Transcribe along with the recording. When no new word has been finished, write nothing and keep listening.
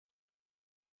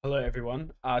Hello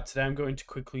everyone. Today I'm going to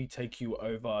quickly take you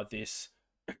over this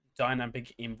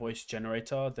dynamic invoice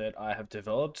generator that I have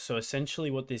developed. So essentially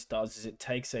what this does is it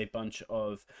takes a bunch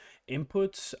of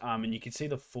inputs and you can see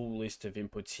the full list of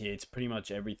inputs here. It's pretty much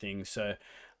everything. So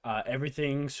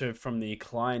everything, so from the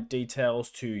client details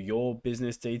to your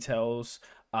business details,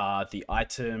 the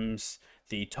items,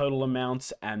 the total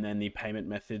amounts, and then the payment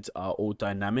methods are all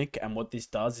dynamic. And what this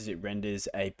does is it renders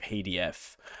a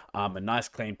PDF, a nice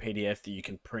clean PDF that you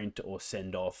can print or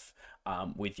send off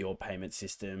with your payment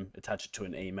system, attach it to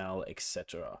an email,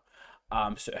 etc.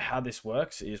 So how this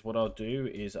works is what I'll do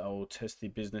is I'll test the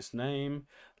business name.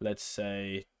 Let's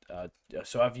say,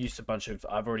 so I've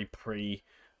already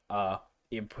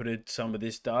inputted some of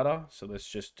this data. So let's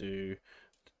just do,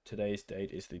 today's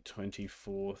date is the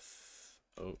 24th.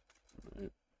 Oh, no.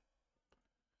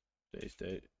 Today's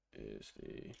date is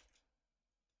the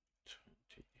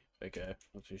 20. Okay,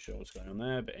 not too sure what's going on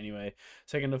there, but anyway,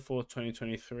 2nd of 4th,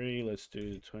 2023. Let's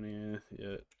do the 20th.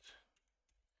 Yeah.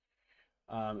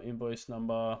 Invoice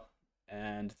number,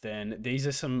 and then these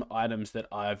are some items that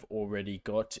I've already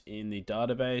got in the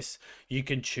database. You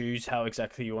can choose how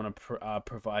exactly you want to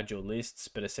provide your lists,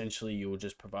 but essentially you will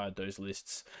just provide those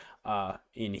lists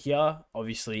in here.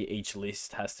 Obviously each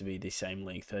list has to be the same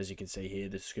length. As you can see here,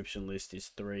 the description list is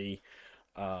 3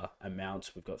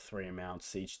 amounts. We've got 3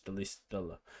 amounts each.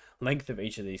 The length of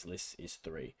each of these lists is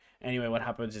 3. Anyway, what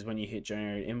happens is when you hit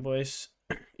generate invoice,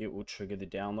 it will trigger the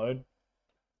download.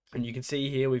 And you can see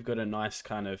here we've got a nice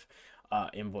kind of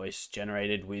invoice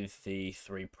generated with the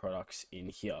 3 products in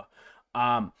here.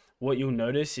 What you'll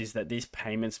notice is that this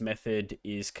payments method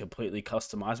is completely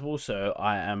customizable. So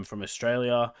I am from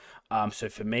Australia. So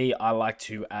for me, I like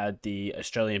to add the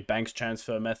Australian bank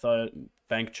transfer method,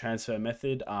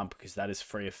 because that is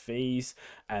free of fees.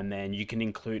 And then you can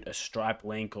include a Stripe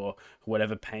link or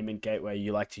whatever payment gateway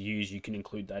you like to use. You can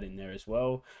include that in there as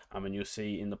well. And you'll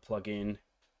see in the plugin,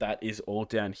 that is all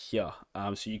down here.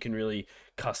 So you can really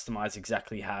customize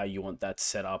exactly how you want that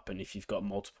set up. And if you've got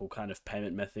multiple kind of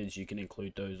payment methods, you can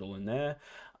include those all in there.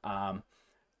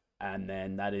 And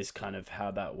then that is kind of how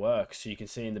that works. So you can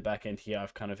see in the back end here,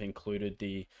 I've kind of included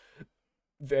the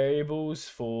variables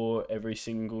for every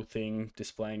single thing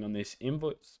displaying on this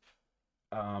invoice.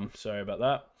 Sorry about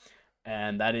that.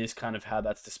 And that is kind of how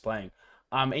that's displaying.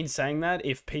 In saying that,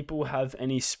 if people have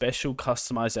any special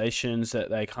customizations that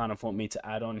they kind of want me to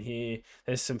add on here,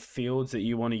 there's some fields that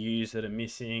you want to use that are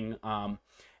missing,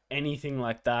 anything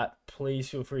like that, please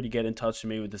feel free to get in touch with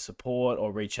me with the support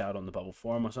or reach out on the Bubble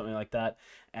forum or something like that,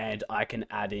 and I can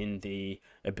add in the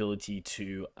ability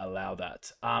to allow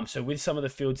that. So with some of the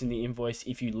fields in the invoice,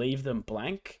 if you leave them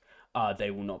blank,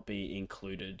 they will not be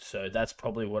included. So that's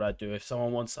probably what I do. If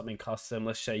someone wants something custom,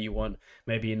 let's say you want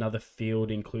maybe another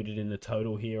field included in the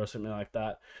total here or something like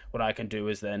that, what I can do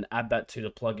is then add that to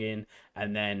the plugin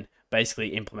and then basically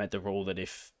implement the rule that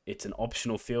if it's an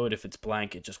optional field, if it's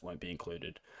blank, it just won't be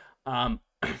included.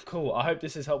 Cool. I hope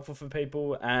this is helpful for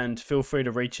people, and feel free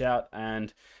to reach out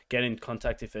and get in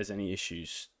contact if there's any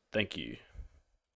issues. Thank you.